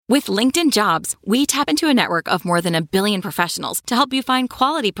With LinkedIn Jobs, we tap into a network of more than 1 billion professionals to help you find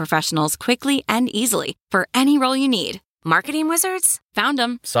quality professionals quickly and easily for any role you need. Marketing wizards? Found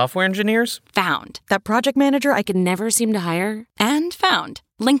them. Software engineers? Found. That project manager I could never seem to hire? And found.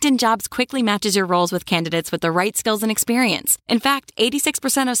 LinkedIn Jobs quickly matches your roles with candidates with the right skills and experience. In fact,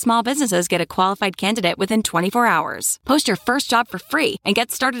 86% of small businesses get a qualified candidate within 24 hours. Post your first job for free and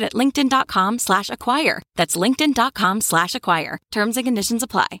get started at linkedin.com/acquire. That's linkedin.com/acquire. Terms and conditions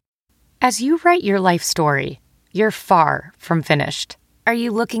apply. As you write your life story, you're far from finished. Are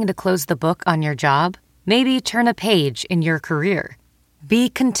you looking to close the book on your job? Maybe turn a page in your career? Be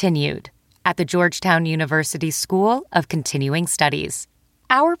continued at the Georgetown University School of Continuing Studies.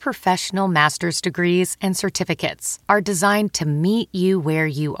 Our professional master's degrees and certificates are designed to meet you where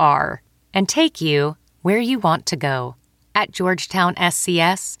you are and take you where you want to go. At Georgetown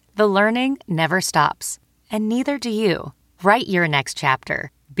SCS, the learning never stops, and neither do you. Write your next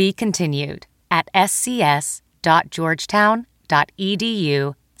chapter. Be continued at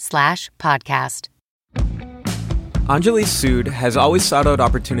scs.georgetown.edu/podcast. Anjali Sood has always sought out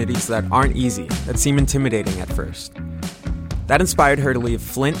opportunities that aren't easy, that seem intimidating at first. That inspired her to leave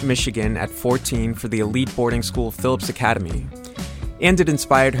Flint, Michigan at 14 for the elite boarding school Phillips Academy. And it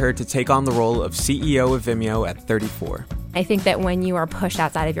inspired her to take on the role of CEO of Vimeo at 34. I think that when you are pushed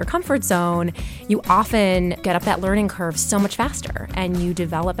outside of your comfort zone, you often get up that learning curve so much faster, and you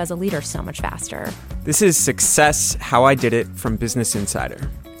develop as a leader so much faster. This is Success, How I Did It from Business Insider.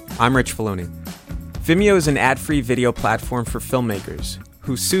 I'm Rich Filoni. Vimeo is an ad-free video platform for filmmakers,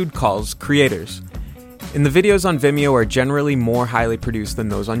 who Sood calls creators. And the videos on Vimeo are generally more highly produced than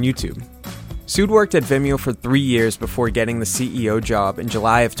those on YouTube. Sood worked at Vimeo for 3 years before getting the CEO job in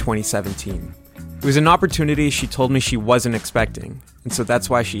July of 2017. It was an opportunity she told me she wasn't expecting, and so that's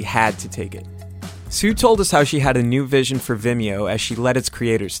why she had to take it. Sood told us how she had a new vision for Vimeo as she led its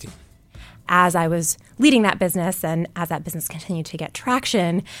creators team. As I was leading that business and as that business continued to get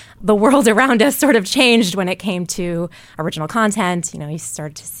traction, the world around us sort of changed when it came to original content. You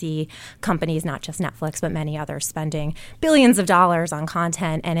started to see companies, not just Netflix, but many others, spending billions of dollars on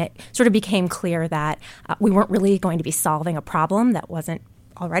content. And it sort of became clear that we weren't really going to be solving a problem that wasn't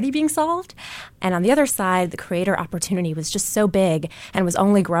already being solved. And on the other side, the creator opportunity was just so big and was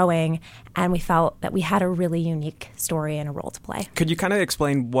only growing. And we felt that we had a really unique story and a role to play. Could you kind of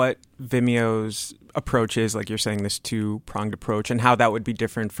explain what Vimeo's approach is, like you're saying, this two-pronged approach, and how that would be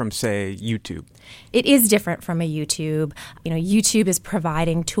different from, say, YouTube? It is different from a YouTube. YouTube is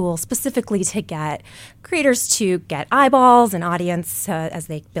providing tools specifically to get creators to get eyeballs and audience as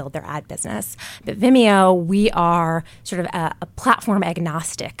they build their ad business. But Vimeo, we are sort of a platform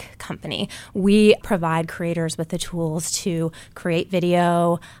agnostic company. We provide creators with the tools to create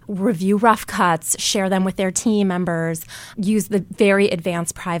video, review rough cuts, share them with their team members, use the very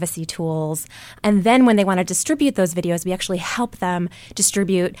advanced privacy tools. And then when they want to distribute those videos, we actually help them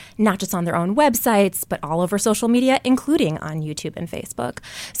distribute not just on their own websites, but all over social media, including on YouTube and Facebook.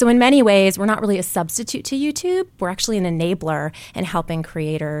 So in many ways, we're not really a substitute to YouTube. We're actually an enabler in helping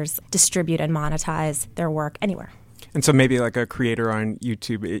creators distribute and monetize their work anywhere. And so maybe like a creator on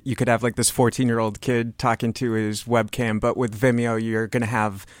YouTube, you could have like this 14-year-old kid talking to his webcam, but with Vimeo, you're going to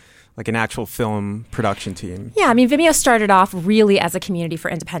have like an actual film production team. Yeah, Vimeo started off really as a community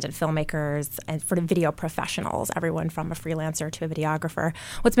for independent filmmakers and for video professionals, everyone from a freelancer to a videographer.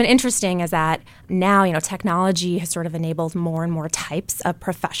 What's been interesting is that now, technology has sort of enabled more and more types of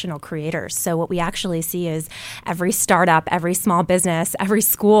professional creators. So what we actually see is every startup, every small business, every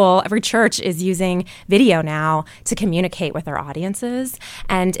school, every church is using video now to communicate with their audiences.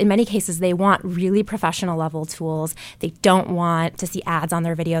 And in many cases, they want really professional level tools. They don't want to see ads on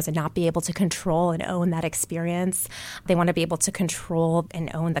their videos and not be able to control and own that experience. They want to be able to control and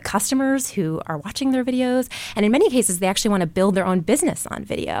own the customers who are watching their videos. And in many cases, they actually want to build their own business on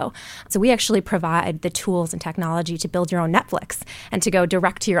video. So we actually provide the tools and technology to build your own Netflix and to go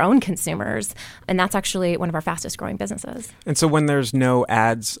direct to your own consumers. And that's actually one of our fastest growing businesses. And so when there's no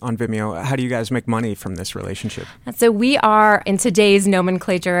ads on Vimeo, how do you guys make money from this relationship? And so we are, in today's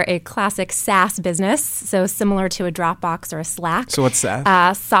nomenclature, a classic SaaS business. So similar to a Dropbox or a Slack. So what's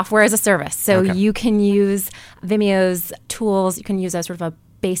SaaS? Software as a service. So Okay. You can use Vimeo's tools. You can use a sort of a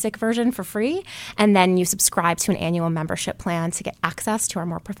basic version for free, and then you subscribe to an annual membership plan to get access to our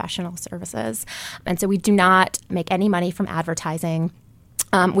more professional services. And so we do not make any money from advertising,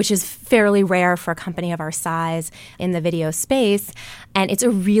 which is fairly rare for a company of our size in the video space. And it's a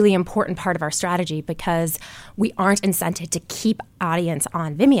really important part of our strategy because we aren't incented to keep audience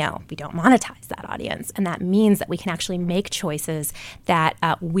on Vimeo. We don't monetize that audience. And that means that we can actually make choices that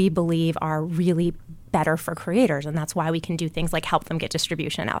we believe are really better for creators. And that's why we can do things like help them get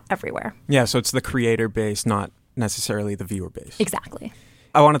distribution out everywhere. Yeah, so it's the creator base, not necessarily the viewer base. Exactly.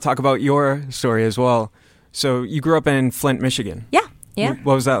 I want to talk about your story as well. So you grew up in Flint, Michigan. Yeah.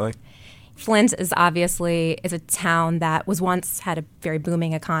 What was that like? Flint is a town that was once had a very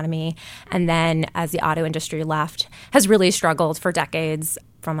booming economy, and then as the auto industry left, has really struggled for decades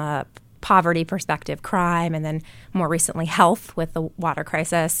from a poverty perspective, crime, and then more recently health with the water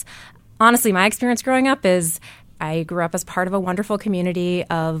crisis. Honestly, my experience growing up is I grew up as part of a wonderful community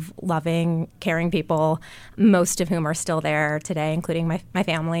of loving, caring people, most of whom are still there today, including my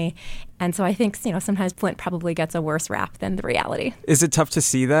family. And so I think, sometimes Flint probably gets a worse rap than the reality. Is it tough to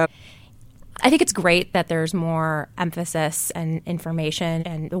see that? I think it's great that there's more emphasis and information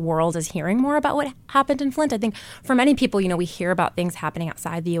and the world is hearing more about what happened in Flint. I think for many people, we hear about things happening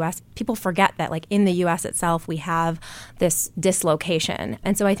outside the U.S. People forget that in the U.S. itself, we have this dislocation.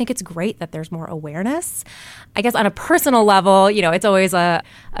 And so I think it's great that there's more awareness. I guess on a personal level, it's always a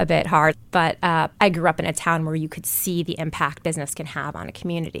bit hard. But I grew up in a town where you could see the impact business can have on a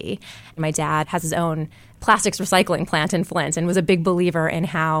community. My dad has his own plastics recycling plant in Flint and was a big believer in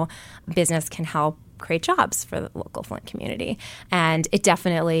how business can help create jobs for the local Flint community. And it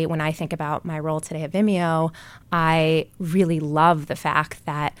definitely, when I think about my role today at Vimeo, I really love the fact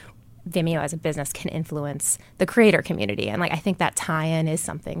that Vimeo as a business can influence the creator community. And I think that tie-in is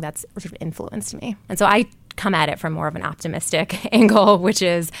something that's sort of influenced me. And so I come at it from more of an optimistic angle, which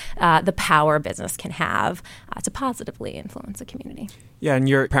is the power business can have to positively influence a community. Yeah, and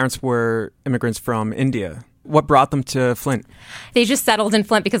your parents were immigrants from India. What brought them to Flint? They just settled in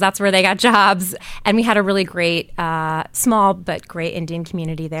Flint because that's where they got jobs. And we had a really great, small but great Indian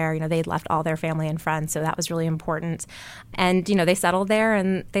community there. They'd left all their family and friends, so that was really important. And, they settled there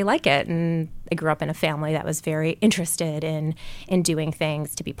and they like it. And I grew up in a family that was very interested in doing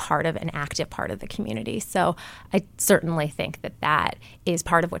things to be part of an active part of the community. So I certainly think that is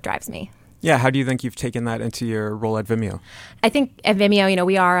part of what drives me. Yeah, how do you think you've taken that into your role at Vimeo? I think at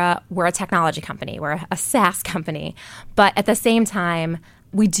Vimeo, we're a technology company. We're a SaaS company. But at the same time,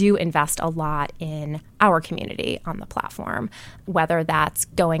 we do invest a lot in our community on the platform, whether that's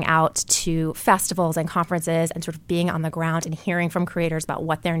going out to festivals and conferences and sort of being on the ground and hearing from creators about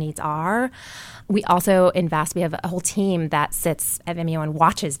what their needs are. We also invest. We have a whole team that sits at Vimeo and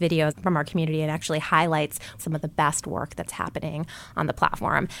watches videos from our community and actually highlights some of the best work that's happening on the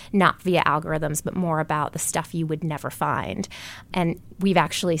platform, not via algorithms, but more about the stuff you would never find. And we've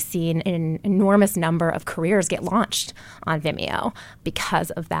actually seen an enormous number of careers get launched on Vimeo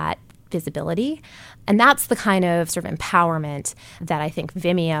because of that visibility. And that's the kind of sort of empowerment that I think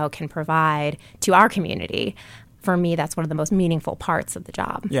Vimeo can provide to our community. For me, that's one of the most meaningful parts of the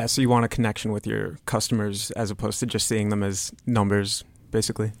job. Yeah, so you want a connection with your customers as opposed to just seeing them as numbers,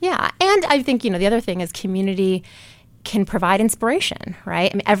 basically. Yeah, and I think, the other thing is community can provide inspiration,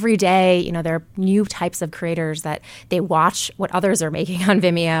 right? Every day, there are new types of creators that they watch what others are making on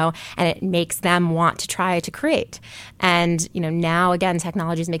Vimeo, and it makes them want to try to create. And, now, again,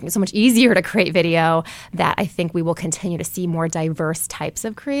 technology is making it so much easier to create video that I think we will continue to see more diverse types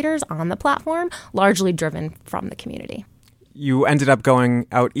of creators on the platform, largely driven from the community. You ended up going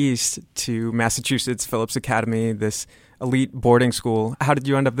out east to Massachusetts Phillips Academy, this elite boarding school. How did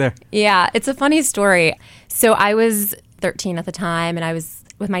you end up there? Yeah, it's a funny story. So I was 13 at the time, and I was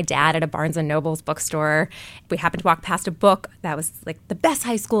with my dad at a Barnes & Noble's bookstore. We happened to walk past a book that was the best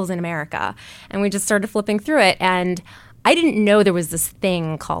high schools in America. And we just started flipping through it. And I didn't know there was this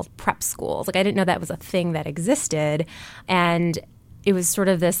thing called prep schools. I didn't know that was a thing that existed. And it was sort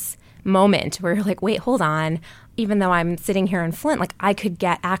of this moment where you're wait, hold on. Even though I'm sitting here in Flint, I could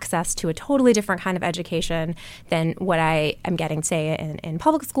get access to a totally different kind of education than what I am getting, say, in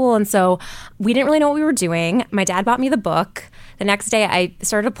public school. And so we didn't really know what we were doing. My dad bought me the book. The next day, I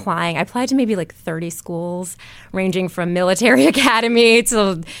started applying. I applied to maybe 30 schools, ranging from military academy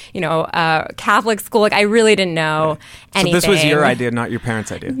to, Catholic school. I really didn't know anything. So this was your idea, not your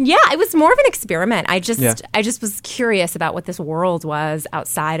parents' idea? Yeah, it was more of an experiment. I just was curious about what this world was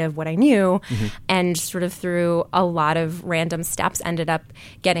outside of what I knew, and sort of through a lot of random steps ended up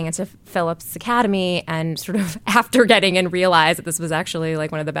getting into Phillips Academy, and sort of after getting in realized that this was actually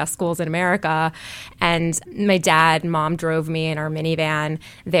one of the best schools in America. And my dad and mom drove me in our minivan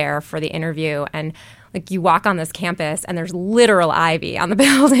there for the interview, and you walk on this campus and there's literal ivy on the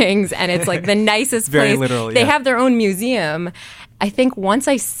buildings, and it's the nicest Very place. Literal, yeah. They have their own museum. I think once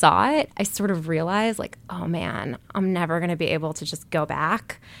I saw it, I sort of realized oh man, I'm never going to be able to just go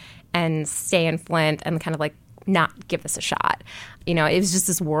back and stay in Flint and kind of not give this a shot. It was just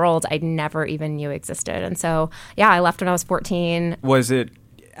this world I never even knew existed. And so, yeah, I left when I was 14. Was it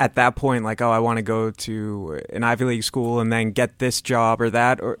at that point like, oh, I want to go to an Ivy League school and then get this job or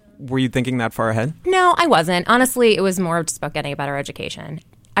that? Or were you thinking that far ahead? No, I wasn't. Honestly, it was more just about getting a better education.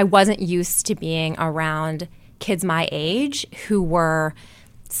 I wasn't used to being around kids my age who were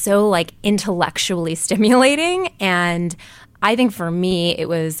so like intellectually stimulating. And I think for me, it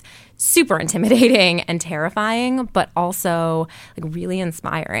was super intimidating and terrifying, but also like really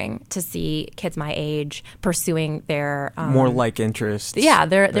inspiring to see kids my age pursuing their more like interests. Yeah,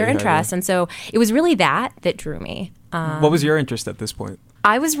 their interests. And so it was really that drew me. What was your interest at this point?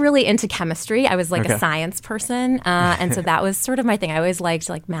 I was really into chemistry. I was like a science person. And so that was sort of my thing. I always liked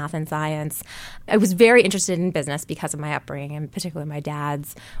like math and science. I was very interested in business because of my upbringing and particularly my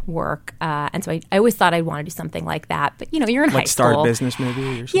dad's work. And so I always thought I'd want to do something like that. But, you're in high school. Like start a business maybe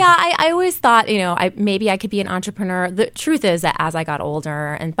or something? Yeah, I always thought, maybe I could be an entrepreneur. The truth is that as I got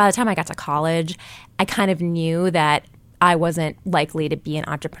older and by the time I got to college, I kind of knew that I wasn't likely to be an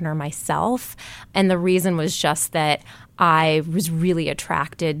entrepreneur myself. And the reason was just that I was really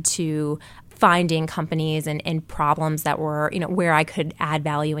attracted to finding companies and problems that were, where I could add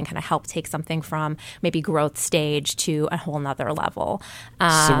value and kind of help take something from maybe growth stage to a whole nother level.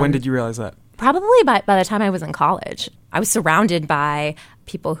 So when did you realize that? Probably by the time I was in college. I was surrounded by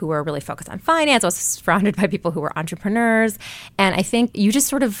people who were really focused on finance. I was surrounded by people who were entrepreneurs. And I think you just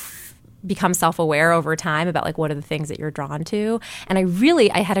sort of become self-aware over time about like what are the things that you're drawn to. And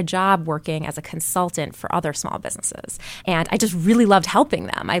I had a job working as a consultant for other small businesses. And I just really loved helping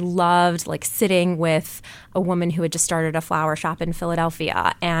them. I loved like sitting with a woman who had just started a flower shop in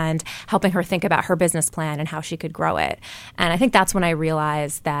Philadelphia and helping her think about her business plan and how she could grow it. And I think that's when I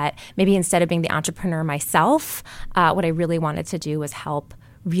realized that maybe instead of being the entrepreneur myself, what I really wanted to do was help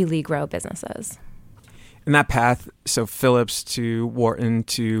really grow businesses. In that path, so Phillips to Wharton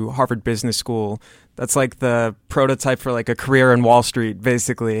to Harvard Business School, that's like the prototype for like a career in Wall Street,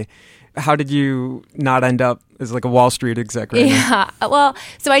 basically. How did you not end up as like a Wall Street exec right now? Well,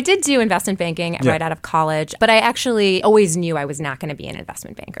 so I did do investment banking right out of college, but I actually always knew I was not going to be an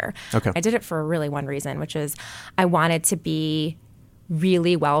investment banker. Okay. I did it for really one reason, which is I wanted to be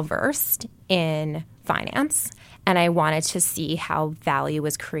really well-versed in finance. And I wanted to see how value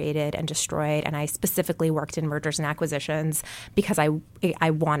was created and destroyed. And I specifically worked in mergers and acquisitions because I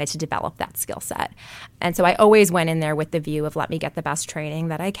wanted to develop that skill set. And so I always went in there with the view of let me get the best training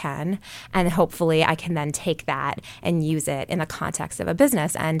that I can. And hopefully I can then take that and use it in the context of a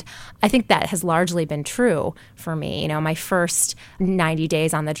business. And I think that has largely been true for me. My first 90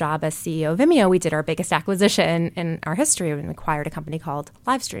 days on the job as CEO of Vimeo, we did our biggest acquisition in our history when we acquired a company called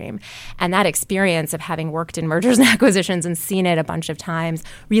Livestream. And that experience of having worked in mergers and acquisitions and seen it a bunch of times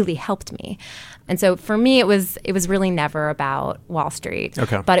really helped me. And so for me, it was really never about Wall Street,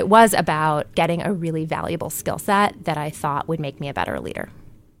 but it was about getting a really valuable skill set that I thought would make me a better leader.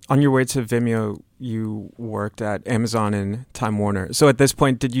 On your way to Vimeo, you worked at Amazon and Time Warner. So at this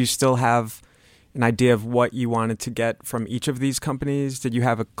point, did you still have an idea of what you wanted to get from each of these companies? Did you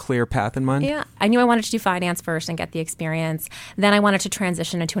have a clear path in mind? Yeah, I knew I wanted to do finance first and get the experience. Then I wanted to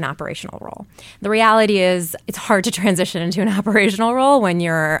transition into an operational role. The reality is it's hard to transition into an operational role when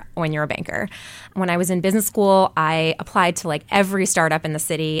you're a banker. When I was in business school, I applied to like every startup in the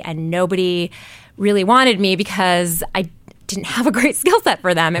city and nobody really wanted me because I didn't have a great skill set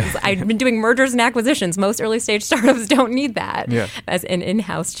for them. I'd been doing mergers and acquisitions. Most early stage startups don't need that as an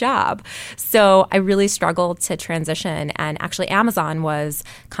in-house job. So I really struggled to transition. And actually Amazon was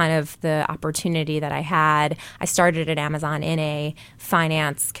kind of the opportunity that I had. I started at Amazon in a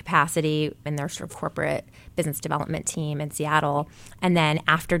finance capacity in their sort of corporate business development team in Seattle. And then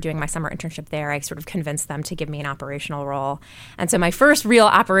after doing my summer internship there, I sort of convinced them to give me an operational role. And so my first real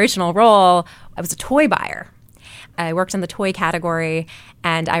operational role, I was a toy buyer. I worked in the toy category,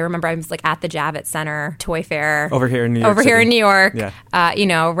 and I remember I was like at the Javits Center Toy Fair over here in New York.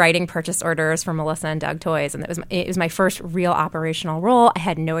 Writing purchase orders for Melissa and Doug toys, and it was my first real operational role. I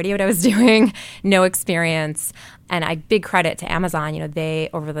had no idea what I was doing, no experience, and big credit to Amazon. They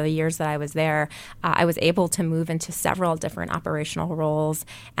over the years that I was there, I was able to move into several different operational roles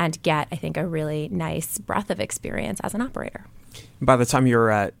and get, I think, a really nice breadth of experience as an operator. By the time you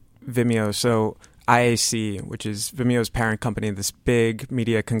were at Vimeo, so IAC, which is Vimeo's parent company, this big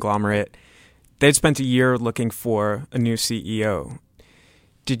media conglomerate, they'd spent a year looking for a new CEO.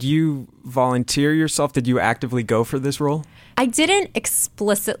 Did you volunteer yourself? Did you actively go for this role? I didn't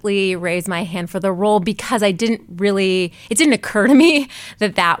explicitly raise my hand for the role because it didn't occur to me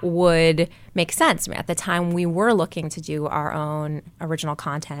that would make sense. At the time, we were looking to do our own original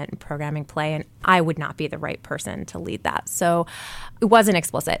content and programming play. And I would not be the right person to lead that. So it wasn't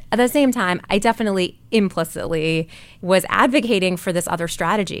explicit. At the same time, I definitely implicitly was advocating for this other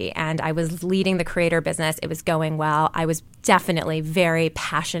strategy, and I was leading the creator business. It was going well. I was definitely very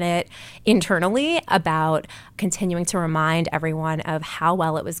passionate internally about continuing to remind everyone of how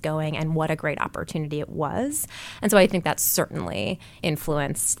well it was going and what a great opportunity it was. And so I think that certainly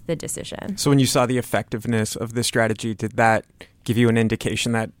influenced the decision. So when you saw the effectiveness of the strategy, did that give you an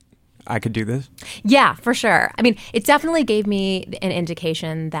indication that I could do this? Yeah, for sure. I mean, it definitely gave me an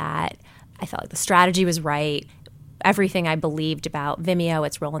indication that I felt like the strategy was right. Everything I believed about Vimeo,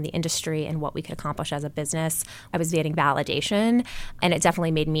 its role in the industry, and what we could accomplish as a business, I was getting validation. And it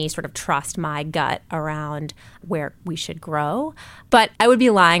definitely made me sort of trust my gut around where we should grow. But I would be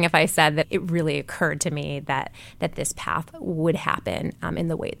lying if I said that it really occurred to me that this path would happen in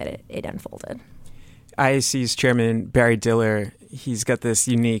the way that it unfolded. IAC's chairman, Barry Diller, he's got this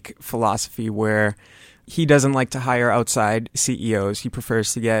unique philosophy where he doesn't like to hire outside CEOs. He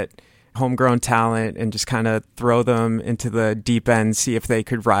prefers to get homegrown talent and just kind of throw them into the deep end, see if they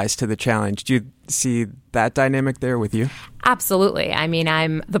could rise to the challenge. Do you see that dynamic there with you? Absolutely. I mean,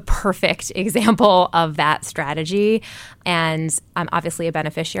 I'm the perfect example of that strategy, and I'm obviously a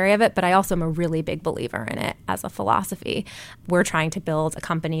beneficiary of it, but I also am a really big believer in it as a philosophy. We're trying to build a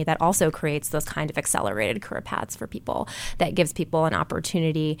company that also creates those kind of accelerated career paths for people, that gives people an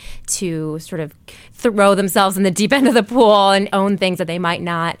opportunity to sort of throw themselves in the deep end of the pool and own things that they might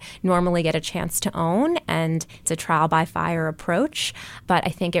not normally get a chance to own. And it's a trial by fire approach, but I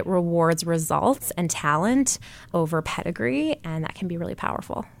think it rewards results and talent over pedigree, and that can be really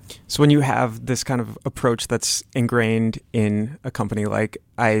powerful. So when you have this kind of approach that's ingrained in a company like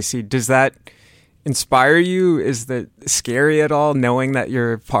IAC, does that inspire you? Is that scary at all, knowing that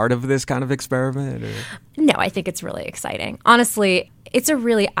you're part of this kind of experiment? Or? No, I think it's really exciting. Honestly, it's a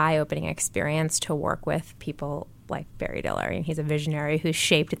really eye-opening experience to work with people like Barry Diller. I mean, he's a visionary who's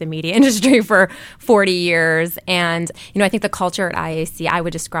shaped the media industry for 40 years. And, I think the culture at IAC I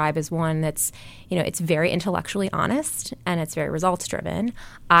would describe as one that's, it's very intellectually honest and it's very results driven.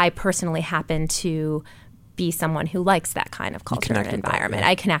 I personally happen to be someone who likes that kind of culture and environment.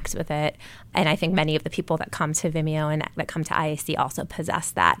 I connect with it. And I think many of the people that come to Vimeo and that come to IAC also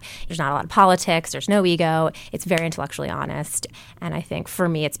possess that. There's not a lot of politics. There's no ego. It's very intellectually honest. And I think for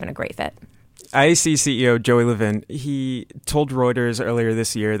me, it's been a great fit. IAC CEO Joey Levin, he told Reuters earlier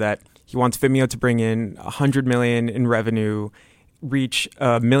this year that he wants Vimeo to bring in $100 million in revenue, reach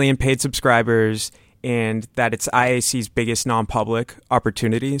 1 million paid subscribers, and that it's IAC's biggest non-public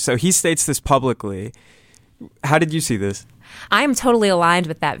opportunity. So he states this publicly. How did you see this? I am totally aligned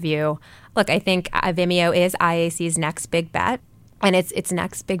with that view. Look, I think Vimeo is IAC's next big bet, and it's its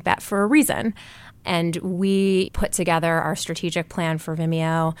next big bet for a reason. And we put together our strategic plan for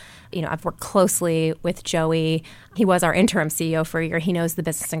Vimeo. I've worked closely with Joey. He was our interim CEO for a year. He knows the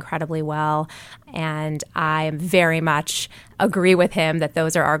business incredibly well. And I very much agree with him that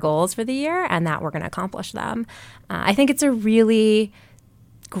those are our goals for the year and that we're going to accomplish them. I think it's a really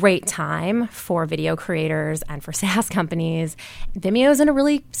great time for video creators and for SaaS companies. Vimeo is in a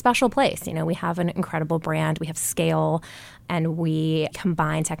really special place. We have an incredible brand, we have scale, and we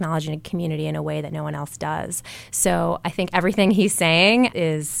combine technology and community in a way that no one else does. So I think everything he's saying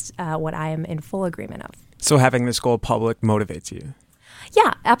is what I am in full agreement of. So having this goal public motivates you?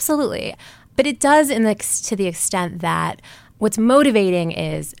 Yeah, absolutely. But it does to the extent that what's motivating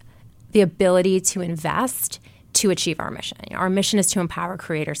is the ability to invest to achieve our mission. Our mission is to empower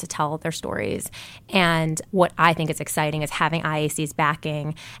creators to tell their stories. And what I think is exciting is having IAC's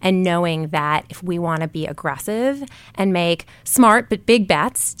backing and knowing that if we want to be aggressive and make smart but big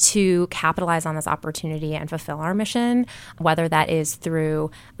bets to capitalize on this opportunity and fulfill our mission, whether that is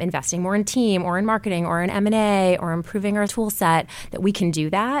through investing more in team or in marketing or in M&A or improving our tool set, that we can do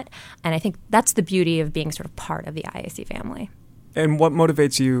that. And I think that's the beauty of being sort of part of the IAC family. And what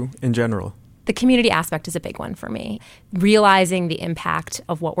motivates you in general? The community aspect is a big one for me. Realizing the impact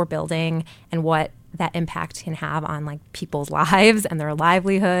of what we're building and what that impact can have on people's lives and their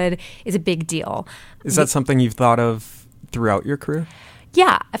livelihood is a big deal. Is that something you've thought of throughout your career?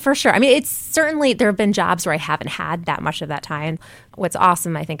 Yeah, for sure. I mean, it's certainly, there have been jobs where I haven't had that much of that time. What's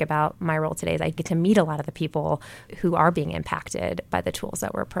awesome, I think, about my role today is I get to meet a lot of the people who are being impacted by the tools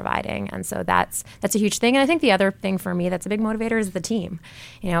that we're providing. And so that's a huge thing. And I think the other thing for me that's a big motivator is the team.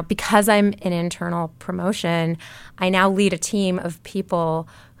 Because I'm an internal promotion, I now lead a team of people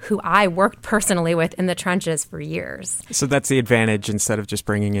who I worked personally with in the trenches for years. So that's the advantage instead of just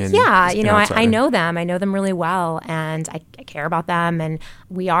bringing in. Yeah, I know them. I know them really well, and I care about them. And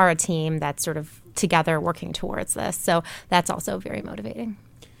we are a team that's sort of together working towards this. So that's also very motivating.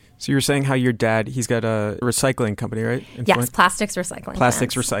 So you were saying how your dad, he's got a recycling company, right? Yes, plastics recycling.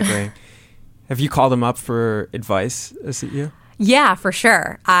 Plastics recycling. Have you called him up for advice as CEO? Yeah, for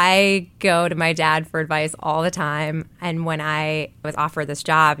sure. I go to my dad for advice all the time. And when I was offered this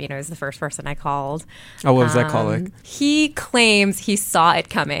job, he was the first person I called. Oh, what was that call like? He claims he saw it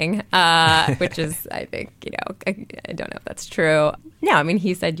coming, which is, I think, I don't know if that's true. No, I mean,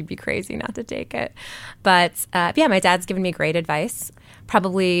 he said you'd be crazy not to take it. But yeah, my dad's given me great advice.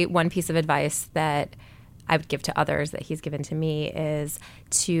 Probably one piece of advice that I would give to others that he's given to me is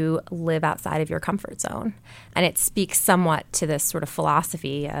to live outside of your comfort zone. And it speaks somewhat to this sort of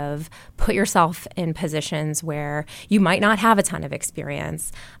philosophy of put yourself in positions where you might not have a ton of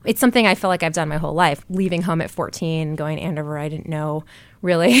experience. It's something I feel like I've done my whole life. Leaving home at 14, going to Andover, I didn't know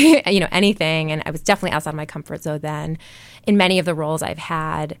really, anything. And I was definitely outside my comfort zone then. In many of the roles I've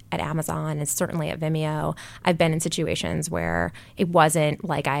had at Amazon and certainly at Vimeo, I've been in situations where it wasn't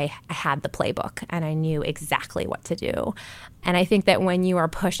like I had the playbook and I knew exactly what to do. And I think that when you are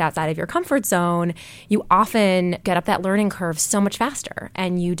pushed outside of your comfort zone, you often get up that learning curve so much faster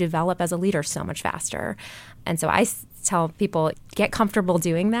and you develop as a leader so much faster. And so I tell people, get comfortable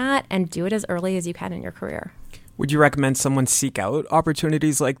doing that and do it as early as you can in your career. Would you recommend someone seek out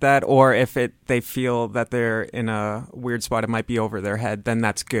opportunities like that? Or if they feel that they're in a weird spot, it might be over their head, then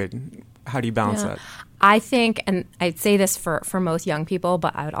that's good. How do you balance that? I think, and I'd say this for most young people,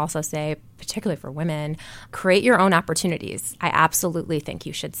 but I would also say, particularly for women, create your own opportunities. I absolutely think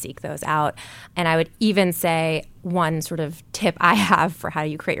you should seek those out. And I would even say one sort of tip I have for how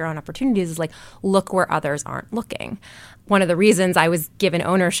you create your own opportunities is look where others aren't looking. One of the reasons I was given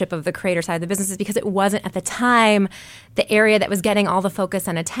ownership of the creator side of the business is because it wasn't at the time the area that was getting all the focus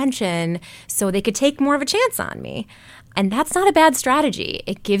and attention, so they could take more of a chance on me. And that's not a bad strategy.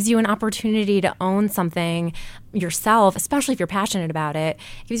 It gives you an opportunity to own something yourself, especially if you're passionate about it.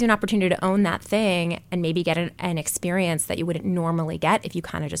 It gives you an opportunity to own that thing and maybe get an experience that you wouldn't normally get if you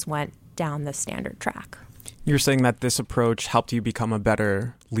kind of just went down the standard track. You're saying that this approach helped you become a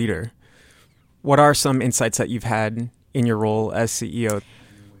better leader. What are some insights that you've had in your role as CEO?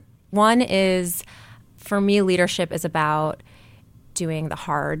 One is, for me, leadership is about doing the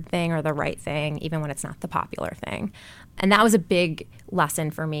hard thing or the right thing, even when it's not the popular thing. And that was a big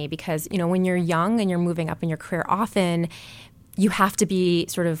lesson for me because, when you're young and you're moving up in your career, often you have to be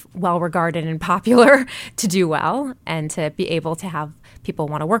sort of well-regarded and popular to do well and to be able to have people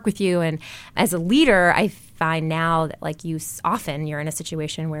want to work with you. And as a leader, I find now that you're in a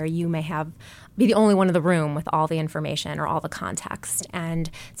situation where you may be the only one in the room with all the information or all the context.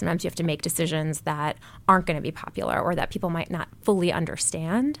 And sometimes you have to make decisions that aren't going to be popular or that people might not fully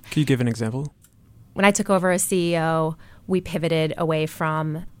understand. Can you give an example? When I took over as CEO, we pivoted away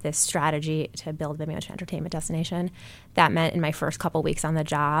from this strategy to build Vimeo to entertainment destination. That meant in my first couple weeks on the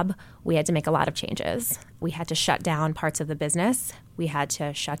job, we had to make a lot of changes. We had to shut down parts of the business. We had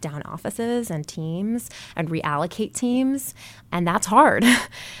to shut down offices and teams and reallocate teams. And that's hard,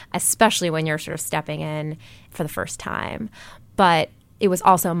 especially when you're sort of stepping in for the first time. But it was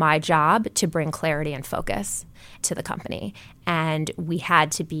also my job to bring clarity and focus to the company. And we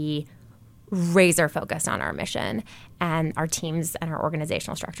had to be razor focused on our mission, and our teams and our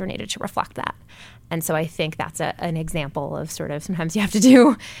organizational structure needed to reflect that. And so I think that's an example of sort of sometimes you have to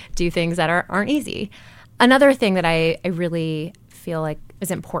do things that aren't easy. Another thing that I really feel like is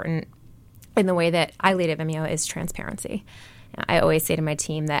important in the way that I lead at Vimeo is transparency. I always say to my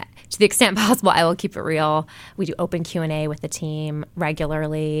team that to the extent possible, I will keep it real. We do open Q&A with the team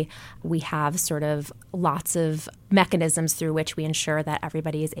regularly. We have sort of lots of mechanisms through which we ensure that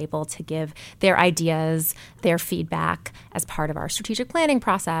everybody is able to give their ideas, their feedback as part of our strategic planning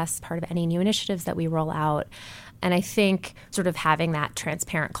process, part of any new initiatives that we roll out. And I think sort of having that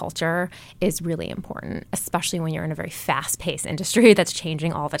transparent culture is really important, especially when you're in a very fast-paced industry that's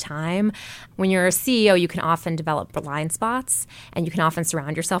changing all the time. When you're a CEO, you can often develop blind spots, and you can often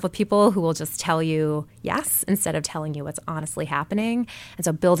surround yourself with people who will just tell you yes instead of telling you what's honestly happening. And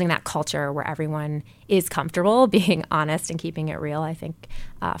so building that culture where everyone is comfortable being honest and keeping it real, I think,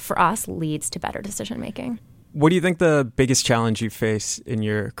 for us, leads to better decision-making. What do you think the biggest challenge you face in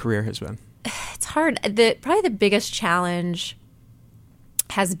your career has been? It's hard. Probably the biggest challenge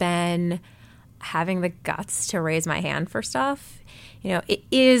has been having the guts to raise my hand for stuff. It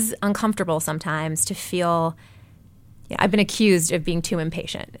is uncomfortable sometimes to feel, I've been accused of being too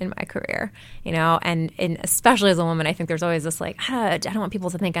impatient in my career, and especially as a woman, I think there's always this I don't want people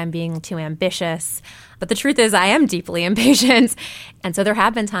to think I'm being too ambitious. But the truth is I am deeply impatient. And so there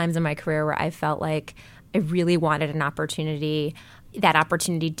have been times in my career where I felt like I really wanted an opportunity. That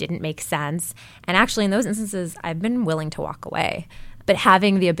opportunity didn't make sense. And actually, in those instances, I've been willing to walk away. But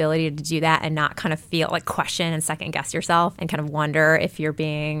having the ability to do that and not kind of feel like question and second guess yourself and kind of wonder if you're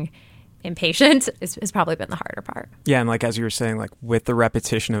being impatient has probably been the harder part. Yeah, and like as you were saying, like with the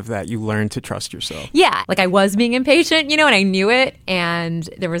repetition of that, you learn to trust yourself. Yeah, like I was being impatient, and I knew it. And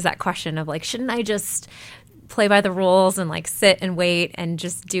there was that question of like, shouldn't I just play by the rules and like sit and wait and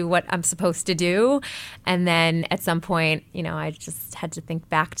just do what I'm supposed to do? And then at some point, I just had to think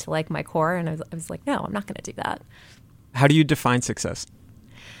back to like my core, and I was like, no, I'm not going to do that. How do you define success?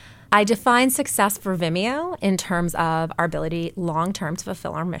 I define success for Vimeo in terms of our ability long-term to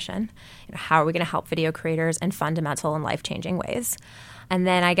fulfill our mission. How are we going to help video creators in fundamental and life-changing ways? And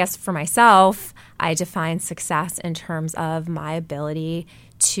then I guess for myself, I define success in terms of my ability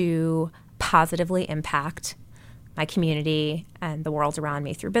to positively impact my community and the world around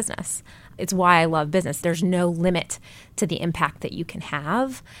me through business. It's why I love business. There's no limit to the impact that you can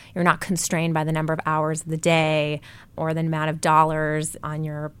have. You're not constrained by the number of hours of the day or the amount of dollars on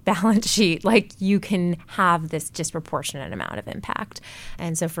your balance sheet. Like, you can have this disproportionate amount of impact.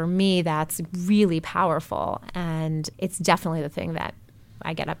 And so for me, that's really powerful. And it's definitely the thing that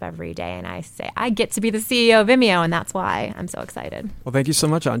I get up every day and I say, I get to be the CEO of Vimeo, and that's why I'm so excited. Well, thank you so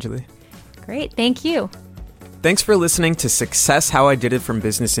much, Anjali. Great. Thank you. Thanks for listening to Success How I Did It from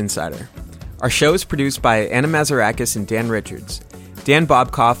Business Insider. Our show is produced by Anna Mazarakis and Dan Richards. Dan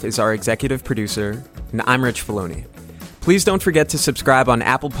Bobkoff is our executive producer, and I'm Rich Filoni. Please don't forget to subscribe on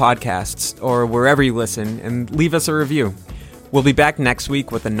Apple Podcasts or wherever you listen and leave us a review. We'll be back next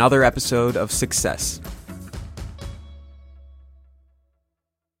week with another episode of Success.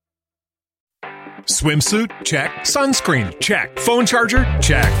 Swimsuit? Check. Sunscreen? Check. Phone charger?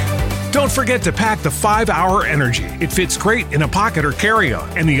 Check. Don't forget to pack the 5-Hour Energy. It fits great in a pocket or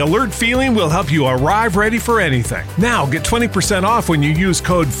carry-on, and the alert feeling will help you arrive ready for anything. Now get 20% off when you use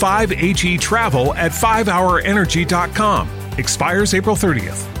code 5HETRAVEL at 5hourenergy.com. Expires April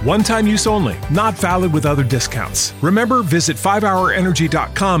 30th. One-time use only. Not valid with other discounts. Remember, visit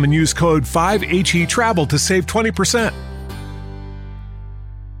 5hourenergy.com and use code 5HETRAVEL to save 20%.